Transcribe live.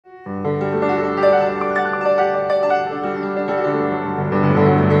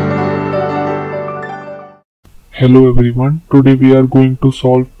Hello everyone, today we are going to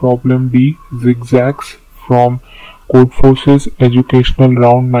solve problem B, Zigzags from Codeforces Educational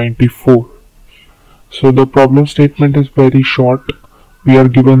Round 94. So the problem statement is very short. We are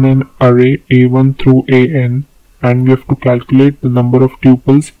given an array A1 through AN and we have to calculate the number of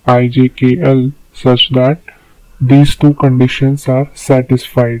tuples I, J, K, L such that these two conditions are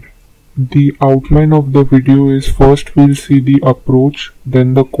satisfied. The outline of the video is first we'll see the approach,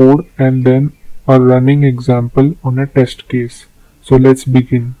 then the code, and then a running example on a test case. So let's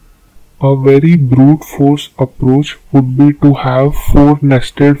begin. A very brute force approach would be to have 4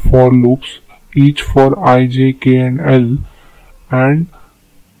 nested for loops, each for I, J, K and L, and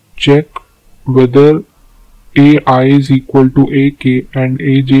check whether AI is equal to AK and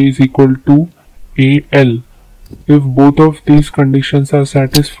AJ is equal to AL. If both of these conditions are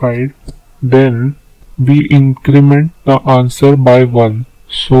satisfied, then we increment the answer by 1.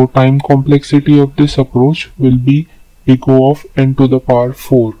 So time complexity of this approach will be big O of n to the power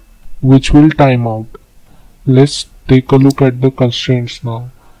 4, which will time out. Let's take a look at the constraints now.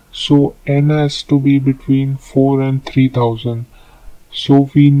 So n has to be between 4 and 3000. So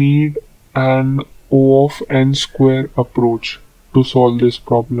we need an O of n square approach to solve this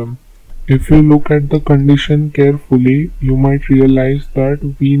problem. If you look at the condition carefully, you might realize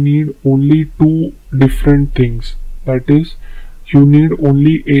that we need only 2 different things. That is, you need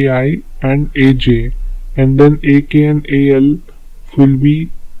only AI and AJ, and then AK and AL will be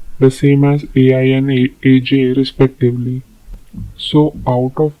the same as AI and AJ respectively. So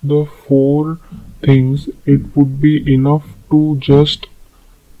out of the 4 things, it would be enough to just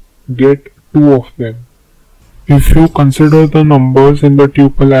get 2 of them. If you consider the numbers in the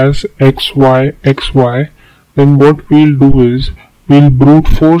tuple as xy, xy, then what we'll do is we'll brute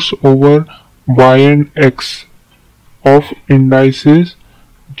force over y and x of indices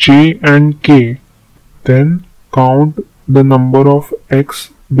j and k, then count the number of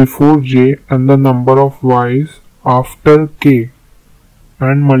x before j and the number of y's after k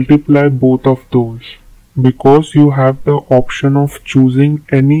and multiply both of those. Because you have the option of choosing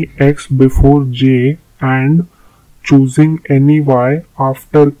any x before j and choosing any y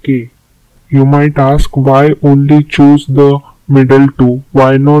after k. You might ask, why only choose the middle two?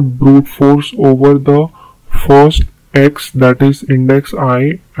 Why not brute force over the first x, that is index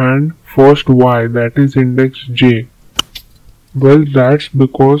I, and first y, that is index j? Well, that's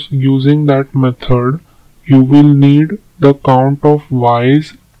because using that method you will need the count of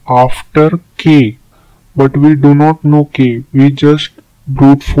y's after k, but we do not know k, we just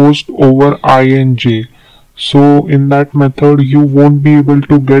brute forced over I and j. So in that method you won't be able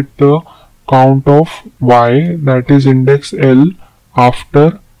to get the count of y, that is index L,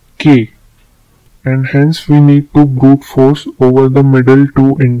 after k, and hence we need to brute force over the middle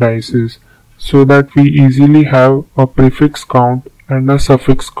 2 indices so that we easily have a prefix count and a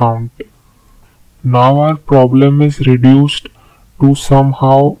suffix count. Now our problem is reduced to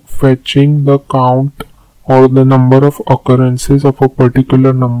somehow fetching the count or the number of occurrences of a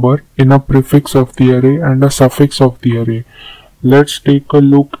particular number in a prefix of the array and a suffix of the array. Let's take a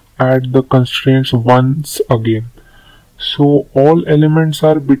look at the constraints once again. So all elements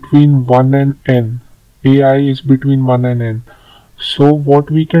are between 1 and n. AI is between 1 and n. So what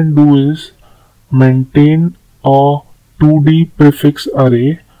we can do is maintain a 2D prefix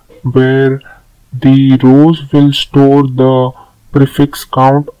array where the rows will store the prefix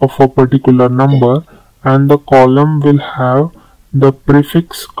count of a particular number and the column will have the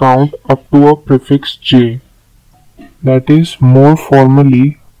prefix count up to a prefix j. That is, more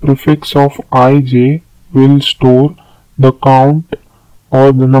formally, prefix of ij will store the count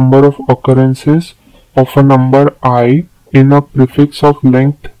or the number of occurrences of a number I in a prefix of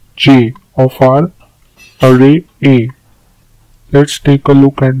length j of our array A. Let's take a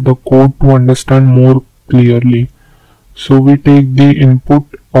look at the code to understand more clearly. So we take the input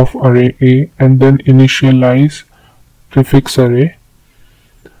of array A and then initialize prefix array,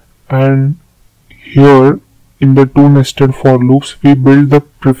 and here in the 2 nested for loops we build the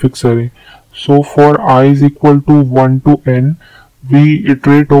prefix array. So for I is equal to 1 to n, we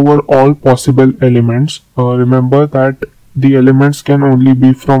iterate over all possible elements. Remember that the elements can only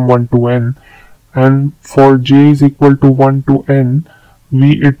be from 1 to n, and for j is equal to 1 to n,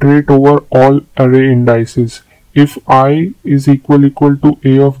 we iterate over all array indices. If I is equal to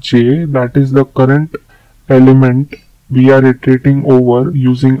a of j, that is the current element we are iterating over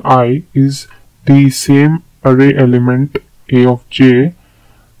using I is the same array element a of j,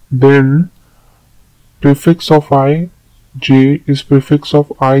 then prefix of I j is prefix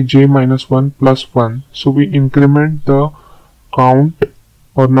of I j minus 1 plus 1. So we increment the count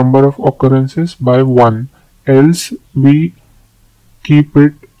or number of occurrences by 1 else we keep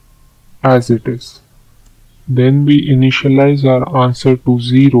it as it is. Then we initialize our answer to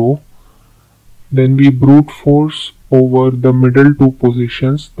 0. Then we brute force over the middle two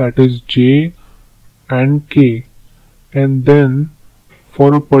positions, that is J and K. And then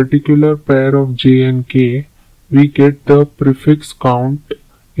for a particular pair of J and K, we get the prefix count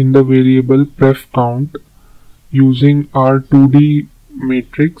in the variable pref count using our 2D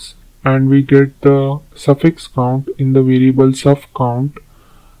matrix, and we get the suffix count in the variable suff count,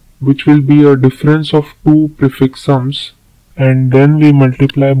 which will be a difference of two prefix sums, and then we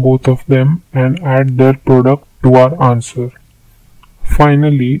multiply both of them and add their product to our answer.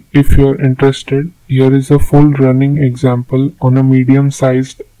 Finally, if you are interested, here is a full running example on a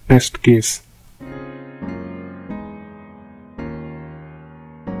medium-sized test case.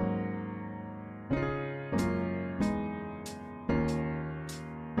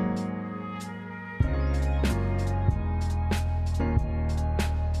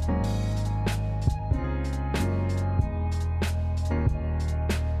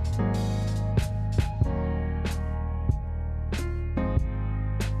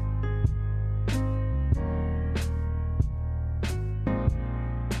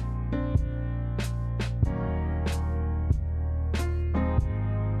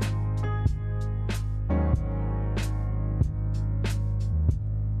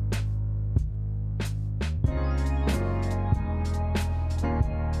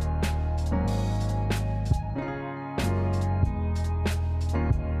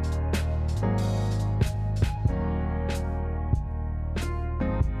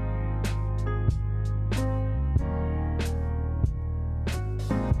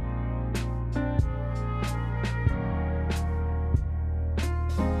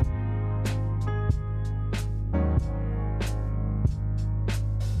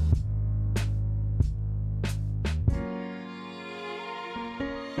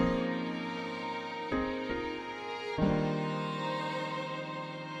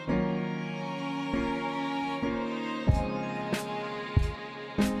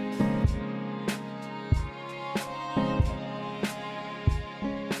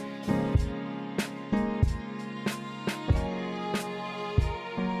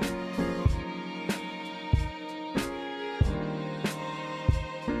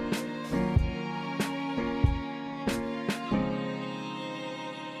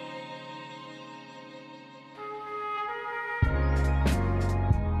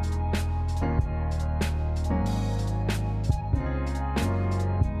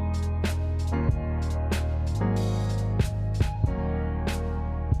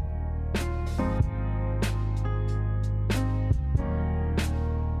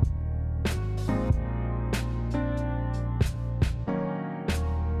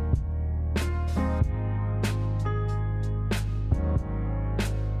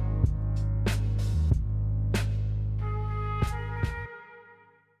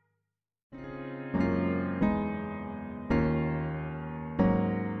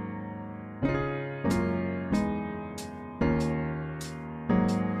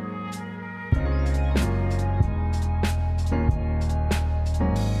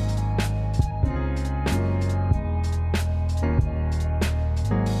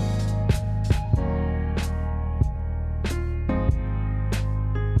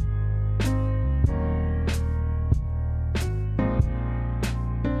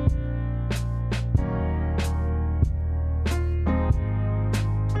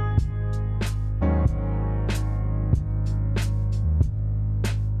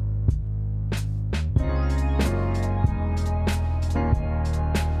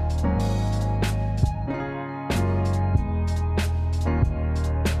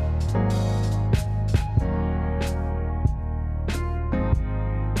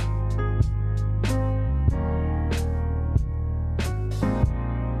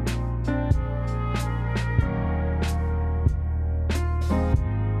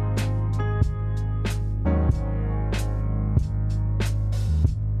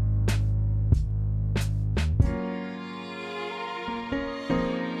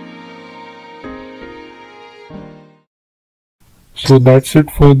 So that's it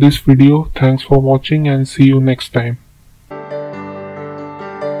for this video. Thanks for watching and see you next time.